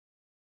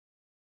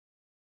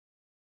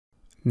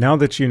Now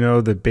that you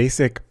know the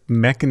basic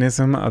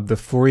mechanism of the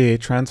Fourier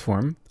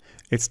transform,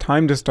 it's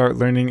time to start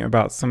learning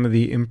about some of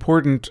the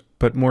important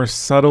but more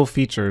subtle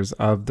features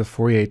of the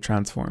Fourier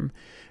transform.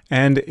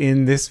 And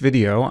in this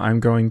video,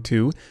 I'm going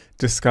to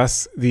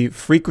discuss the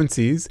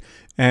frequencies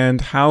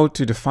and how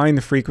to define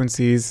the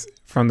frequencies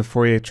from the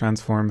Fourier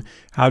transform,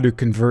 how to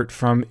convert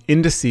from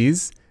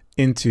indices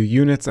into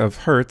units of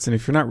hertz. And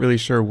if you're not really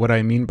sure what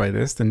I mean by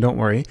this, then don't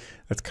worry,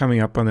 that's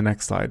coming up on the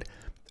next slide.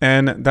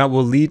 And that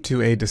will lead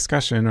to a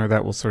discussion, or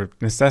that will sort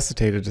of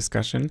necessitate a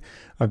discussion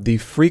of the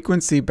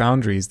frequency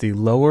boundaries, the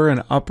lower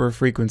and upper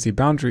frequency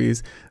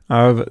boundaries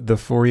of the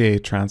Fourier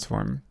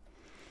transform.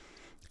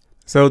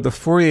 So the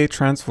Fourier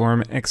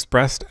transform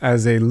expressed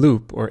as a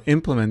loop or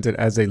implemented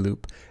as a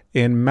loop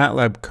in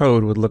MATLAB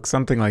code would look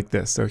something like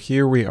this. So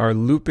here we are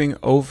looping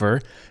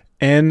over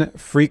n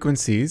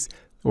frequencies,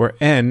 where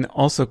n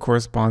also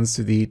corresponds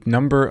to the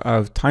number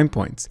of time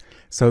points.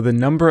 So the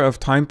number of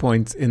time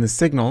points in the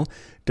signal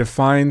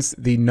defines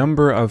the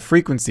number of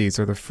frequencies,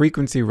 or the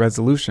frequency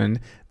resolution,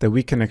 that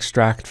we can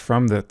extract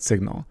from that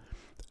signal.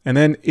 And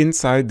then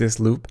inside this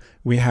loop,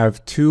 we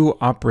have two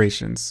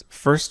operations.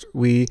 First,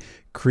 we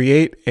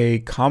create a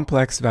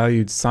complex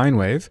valued sine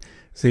wave.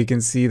 So you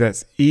can see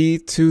that's e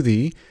to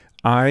the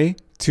I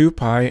 2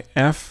 pi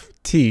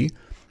ft,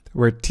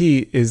 where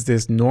t is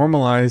this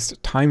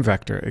normalized time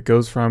vector. It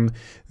goes from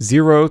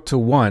 0 to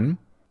 1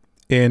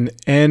 in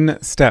n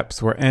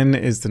steps, where n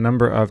is the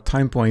number of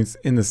time points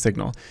in the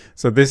signal.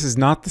 So this is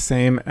not the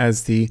same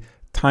as the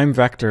time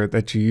vector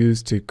that you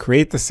use to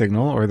create the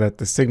signal, or that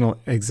the signal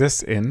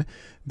exists in.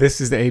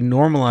 This is a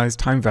normalized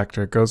time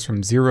vector. It goes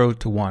from 0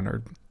 to 1,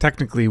 or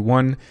technically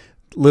one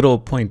little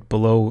point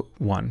below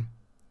 1.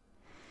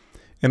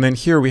 And then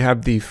here we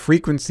have the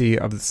frequency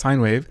of the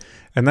sine wave,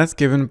 and that's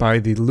given by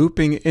the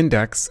looping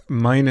index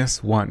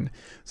 -1.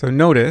 So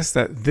notice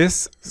that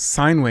this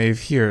sine wave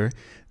here,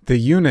 the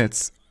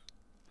units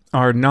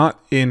are not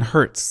in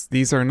hertz.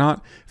 These are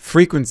not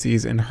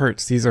frequencies in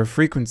hertz. These are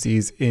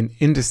frequencies in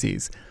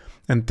indices.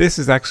 And this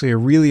is actually a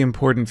really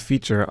important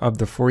feature of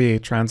the Fourier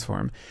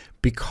transform,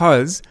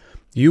 because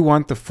you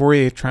want the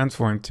Fourier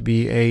transform to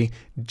be a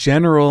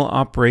general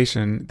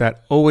operation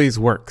that always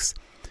works.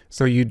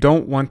 So you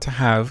don't want to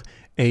have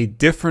a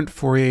different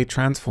Fourier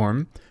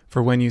transform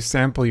for when you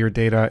sample your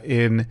data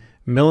in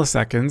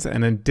milliseconds,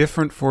 and a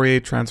different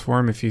Fourier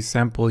transform if you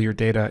sample your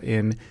data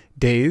in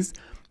days,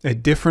 a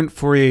different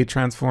Fourier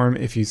transform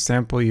if you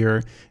sample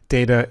your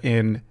data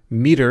in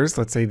meters.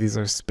 Let's say these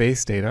are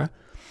space data.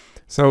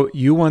 So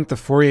you want the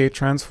Fourier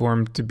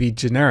transform to be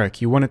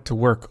generic. You want it to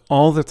work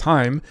all the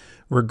time,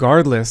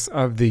 regardless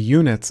of the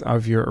units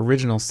of your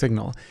original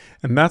signal.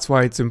 And that's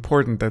why it's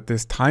important that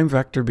this time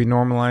vector be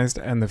normalized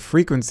and the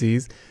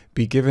frequencies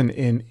be given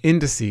in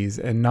indices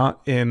and not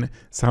in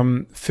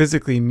some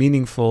physically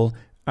meaningful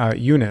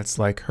units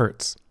like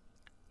hertz.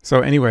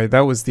 So anyway,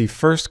 that was the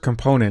first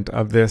component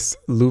of this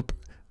loop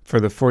for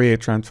the Fourier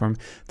transform.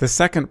 The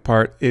second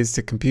part is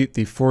to compute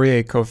the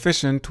Fourier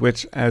coefficient,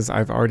 which, as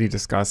I've already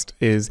discussed,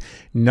 is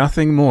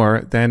nothing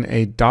more than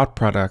a dot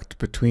product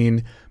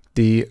between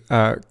the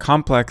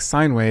complex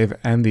sine wave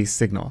and the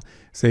signal.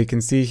 So you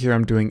can see here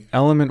I'm doing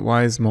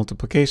element-wise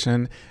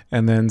multiplication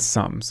and then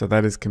sum. So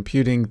that is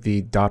computing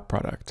the dot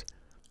product.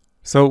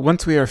 So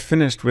once we are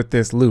finished with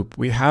this loop,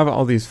 we have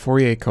all these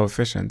Fourier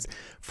coefficients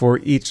for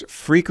each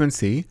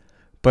frequency.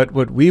 But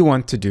what we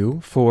want to do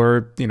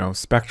for,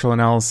 spectral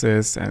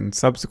analysis and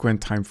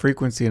subsequent time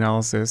frequency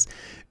analysis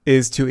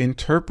is to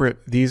interpret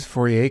these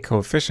Fourier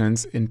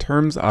coefficients in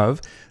terms of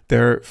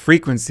their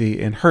frequency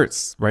in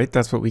hertz, right?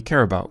 That's what we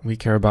care about. We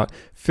care about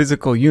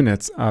physical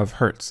units of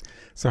hertz.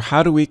 So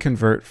how do we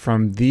convert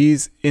from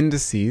these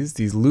indices,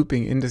 these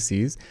looping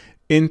indices,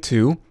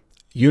 into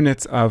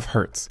units of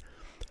hertz?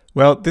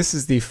 Well, this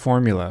is the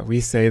formula.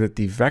 We say that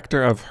the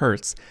vector of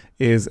hertz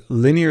is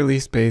linearly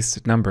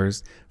spaced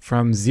numbers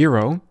from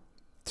 0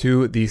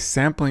 to the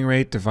sampling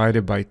rate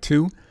divided by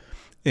 2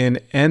 in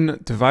n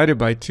divided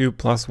by 2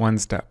 plus 1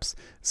 steps.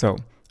 So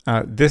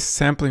this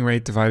sampling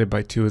rate divided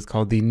by 2 is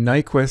called the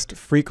Nyquist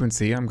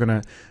frequency. I'm going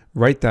to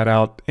write that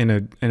out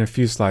in a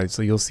few slides,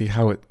 so you'll see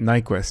how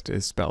Nyquist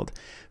is spelled.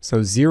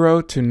 So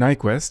 0 to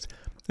Nyquist,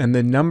 and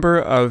the number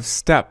of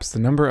steps, the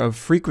number of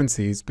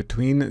frequencies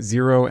between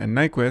 0 and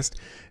Nyquist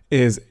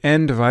is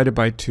n divided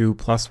by 2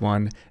 plus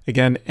 1.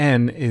 Again,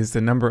 n is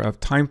the number of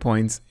time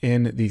points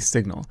in the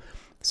signal.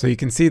 So you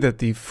can see that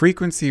the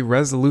frequency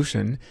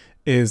resolution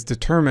is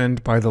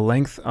determined by the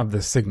length of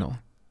the signal.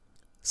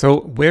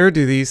 So where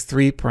do these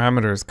three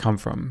parameters come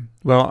from?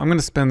 Well, I'm going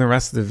to spend the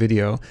rest of the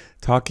video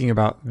talking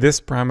about this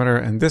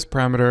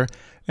parameter,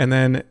 and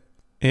then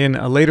in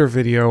a later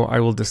video, I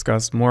will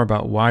discuss more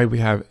about why we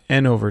have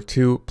n over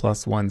 2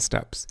 plus 1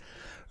 steps.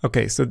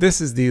 Okay, so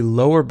this is the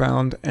lower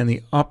bound and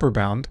the upper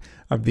bound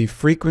of the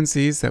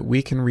frequencies that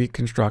we can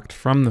reconstruct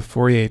from the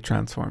Fourier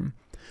transform.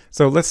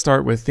 So let's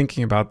start with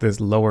thinking about this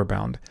lower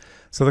bound.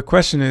 So the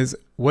question is,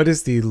 what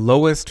is the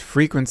lowest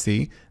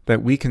frequency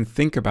that we can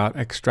think about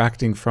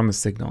extracting from a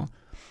signal?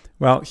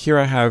 Well, here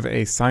I have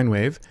a sine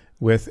wave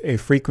with a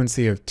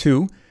frequency of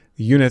 2.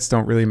 units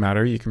don't really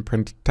matter. You can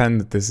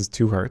pretend that this is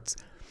 2 hertz.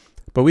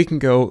 But we can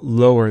go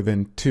lower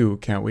than 2,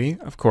 can't we?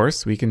 Of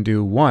course, we can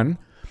do 1.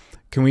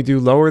 Can we do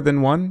lower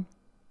than 1?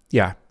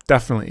 Yeah,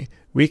 definitely.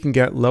 We can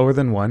get lower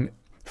than 1.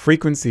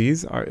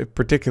 Frequencies,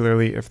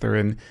 particularly if they're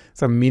in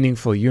some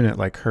meaningful unit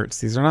like hertz,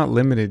 these are not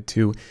limited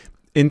to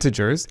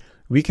integers.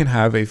 We can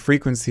have a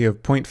frequency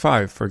of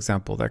 0.5, for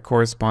example, that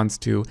corresponds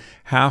to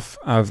half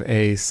of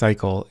a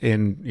cycle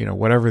in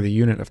whatever the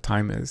unit of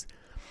time is.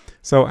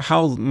 So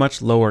how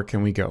much lower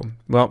can we go?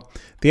 Well,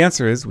 the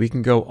answer is we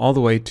can go all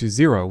the way to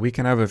 0. We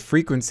can have a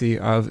frequency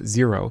of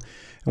 0.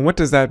 And what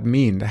does that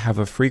mean to have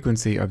a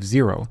frequency of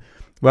 0?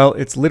 Well,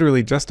 it's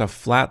literally just a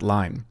flat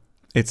line.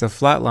 It's a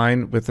flat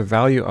line with a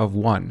value of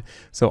 1.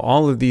 So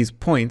all of these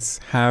points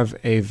have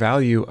a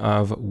value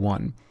of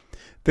 1.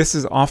 This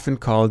is often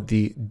called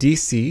the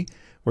DC,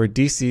 where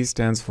DC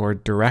stands for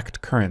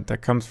direct current.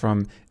 That comes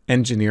from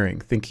engineering,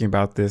 thinking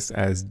about this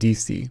as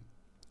DC.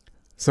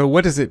 So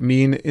what does it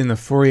mean in the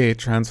Fourier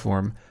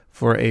transform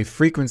for a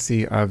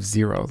frequency of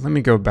 0? Let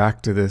me go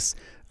back to this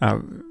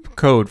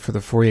code for the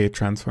Fourier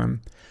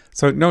transform.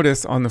 So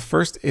notice on the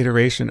first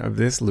iteration of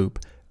this loop,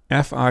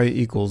 fi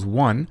equals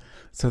 1.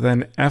 So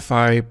then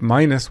fi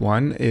minus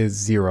 1 is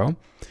 0.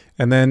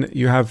 And then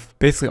you have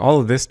basically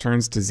all of this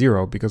turns to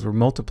 0 because we're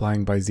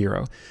multiplying by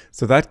 0.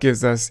 So that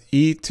gives us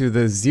e to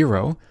the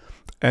 0,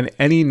 and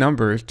any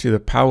number to the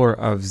power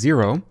of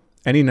 0,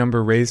 any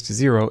number raised to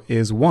 0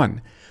 is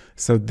 1.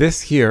 So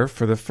this here,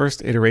 for the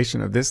first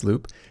iteration of this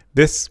loop,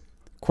 this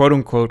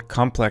quote-unquote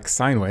complex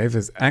sine wave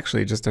is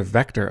actually just a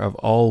vector of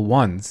all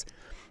 1s.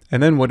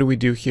 And then what do we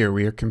do here?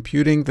 We are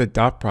computing the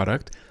dot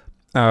product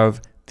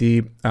of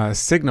the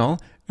signal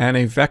and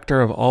a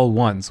vector of all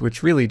 1s,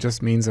 which really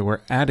just means that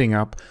we're adding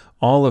up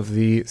all of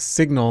the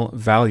signal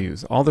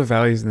values. All the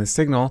values in the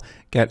signal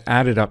get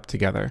added up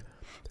together.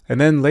 And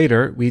then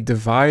later, we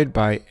divide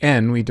by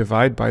n, we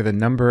divide by the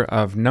number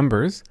of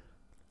numbers,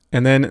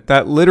 and then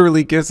that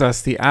literally gives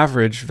us the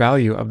average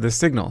value of the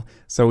signal.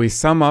 So we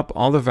sum up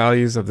all the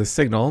values of the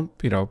signal,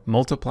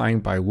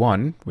 multiplying by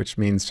 1, which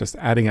means just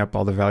adding up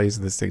all the values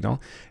of the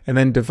signal, and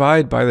then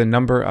divide by the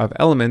number of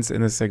elements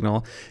in the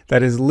signal.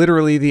 That is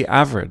literally the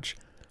average.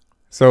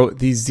 So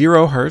the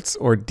 0 hertz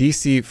or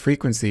DC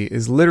frequency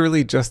is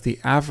literally just the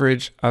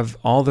average of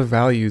all the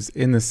values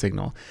in the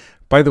signal.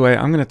 By the way,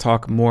 I'm going to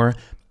talk more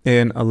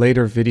in a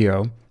later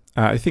video.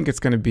 I think it's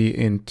going to be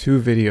in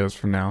 2 videos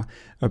from now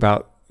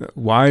about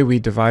why we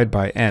divide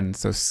by n,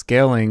 so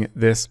scaling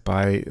this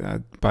by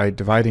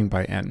dividing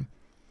by n.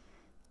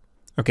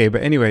 Okay,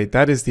 but anyway,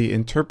 that is the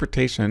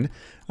interpretation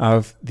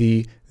of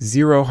the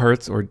 0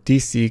 hertz or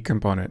DC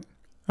component.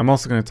 I'm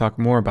also going to talk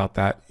more about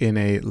that in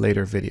a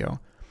later video.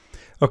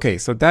 Okay,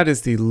 so that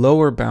is the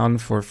lower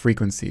bound for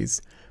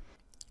frequencies.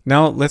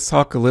 Now let's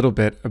talk a little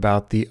bit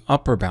about the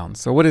upper bound.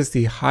 So what is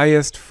the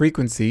highest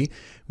frequency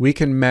we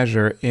can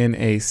measure in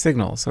a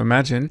signal? So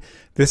imagine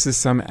this is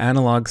some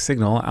analog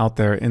signal out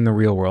there in the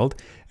real world,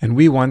 and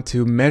we want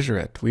to measure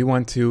it. We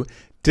want to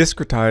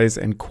discretize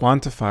and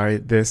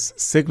quantify this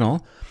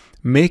signal,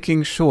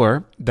 making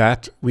sure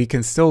that we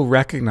can still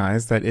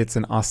recognize that it's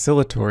an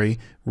oscillatory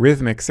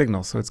rhythmic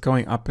signal. So it's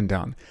going up and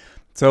down.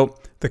 So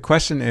the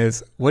question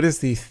is, what is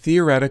the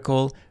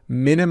theoretical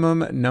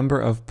minimum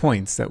number of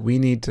points that we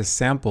need to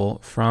sample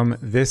from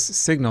this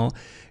signal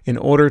in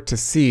order to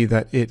see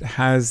that it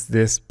has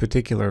this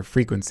particular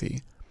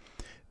frequency?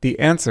 The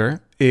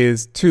answer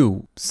is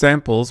 2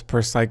 samples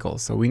per cycle.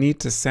 So we need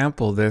to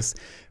sample this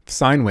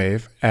sine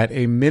wave at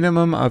a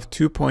minimum of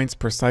 2 points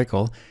per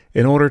cycle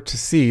in order to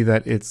see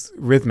that it's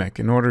rhythmic,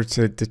 in order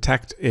to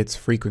detect its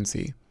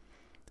frequency.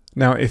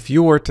 Now, if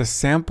you were to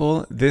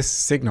sample this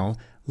signal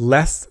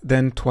less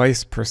than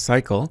twice per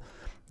cycle,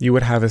 you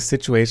would have a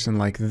situation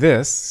like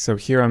this. So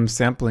here I'm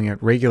sampling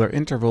at regular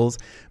intervals,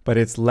 but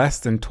it's less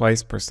than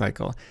twice per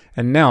cycle.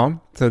 And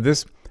now, so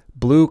this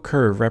blue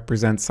curve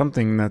represents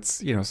something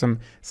that's,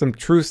 some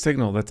true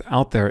signal that's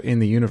out there in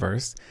the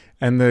universe.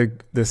 And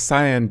the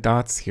cyan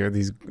dots here,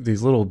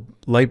 these little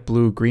light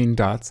blue green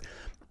dots,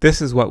 this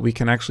is what we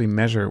can actually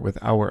measure with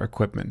our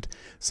equipment.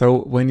 So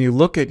when you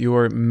look at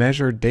your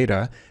measured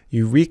data,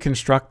 you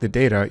reconstruct the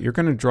data, you're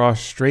going to draw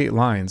straight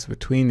lines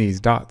between these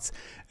dots.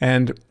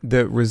 And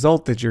the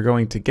result that you're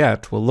going to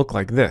get will look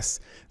like this.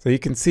 So you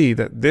can see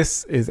that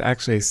this is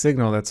actually a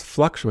signal that's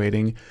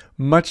fluctuating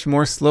much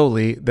more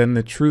slowly than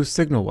the true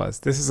signal was.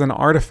 This is an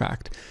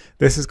artifact.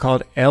 This is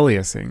called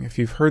aliasing. If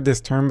you've heard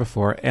this term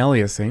before,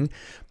 aliasing,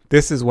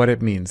 this is what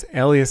it means.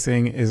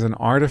 Aliasing is an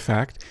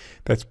artifact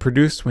that's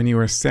produced when you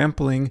are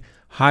sampling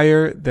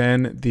higher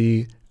than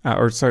the,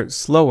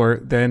 slower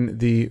than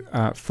the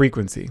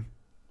frequency.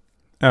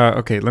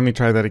 Okay, let me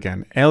try that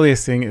again.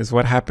 Aliasing is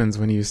what happens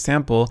when you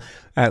sample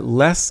at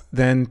less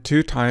than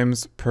 2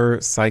 times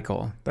per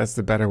cycle. That's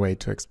the better way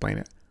to explain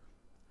it.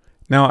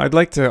 Now, I'd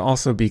like to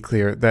also be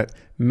clear that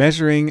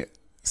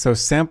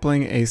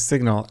sampling a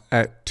signal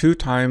at 2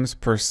 times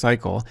per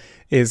cycle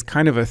is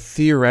kind of a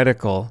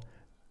theoretical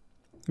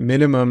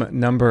minimum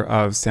number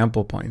of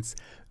sample points.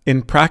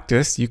 In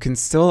practice, you can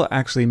still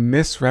actually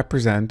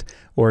misrepresent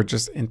or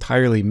just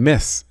entirely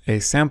miss a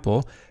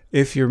sample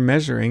if you're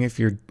measuring, if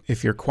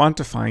you're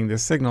quantifying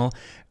this signal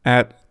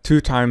at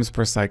 2 times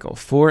per cycle.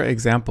 For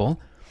example,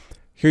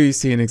 here you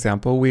see an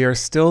example. We are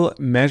still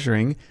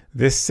measuring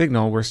this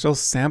signal. We're still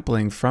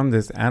sampling from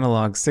this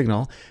analog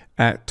signal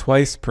at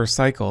twice per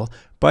cycle,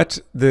 but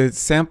the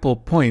sample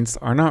points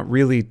are not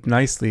really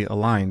nicely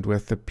aligned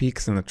with the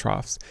peaks and the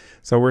troughs.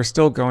 So we're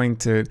still going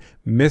to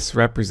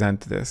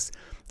misrepresent this.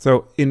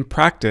 So in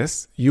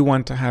practice, you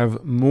want to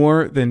have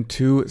more than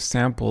 2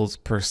 samples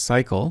per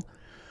cycle,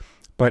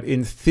 but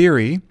in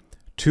theory,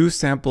 2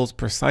 samples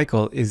per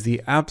cycle is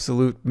the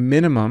absolute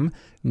minimum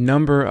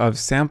number of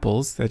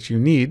samples that you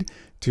need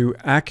to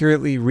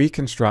accurately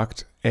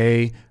reconstruct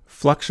a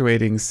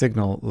fluctuating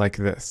signal like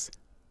this.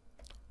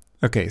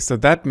 Okay, so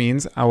that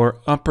means our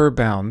upper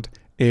bound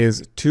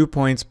is 2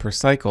 points per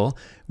cycle,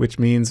 which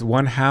means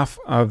 1/2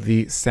 of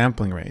the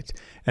sampling rate.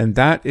 And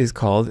that is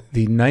called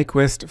the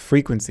Nyquist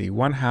frequency.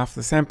 1/2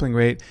 the sampling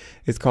rate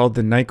is called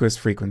the Nyquist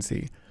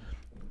frequency.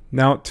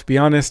 Now, to be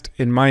honest,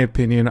 in my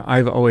opinion,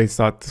 I've always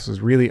thought this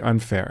was really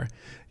unfair.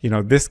 You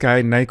know, this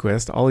guy,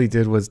 Nyquist, all he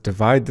did was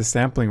divide the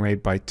sampling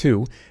rate by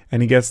 2,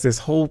 and he gets this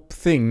whole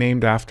thing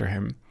named after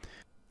him.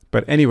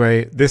 But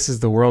anyway, this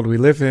is the world we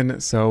live in,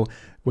 so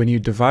when you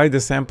divide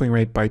the sampling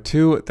rate by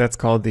 2, that's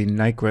called the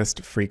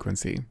Nyquist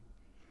frequency.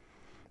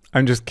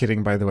 I'm just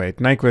kidding, by the way.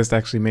 Nyquist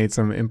actually made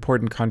some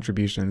important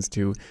contributions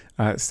to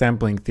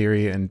sampling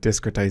theory and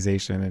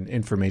discretization and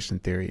information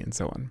theory and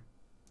so on.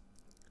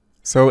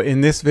 So in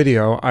this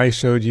video, I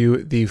showed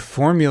you the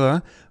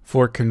formula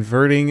for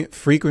converting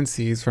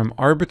frequencies from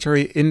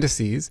arbitrary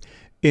indices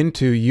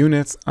into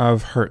units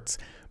of hertz.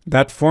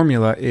 That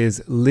formula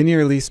is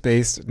linearly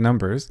spaced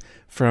numbers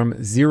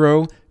from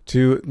 0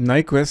 to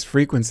Nyquist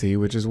frequency,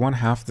 which is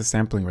 1/2 the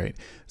sampling rate.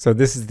 So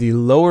this is the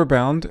lower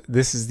bound,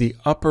 this is the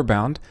upper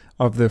bound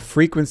of the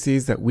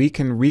frequencies that we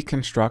can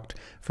reconstruct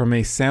from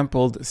a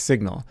sampled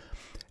signal.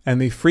 And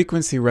the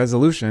frequency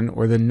resolution,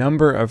 or the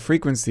number of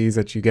frequencies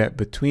that you get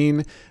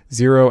between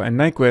 0 and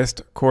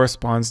Nyquist,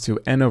 corresponds to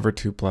n over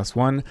 2 plus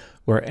 1,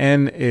 where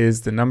n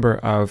is the number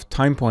of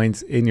time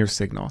points in your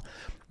signal.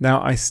 Now,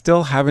 I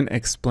still haven't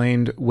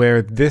explained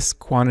where this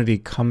quantity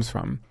comes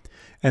from.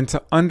 And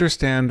to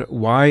understand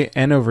why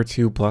n over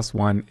 2 plus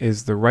 1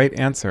 is the right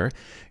answer,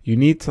 you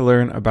need to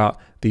learn about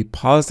the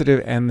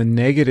positive and the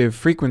negative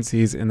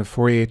frequencies in the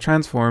Fourier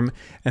transform,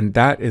 and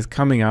that is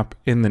coming up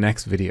in the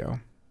next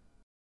video.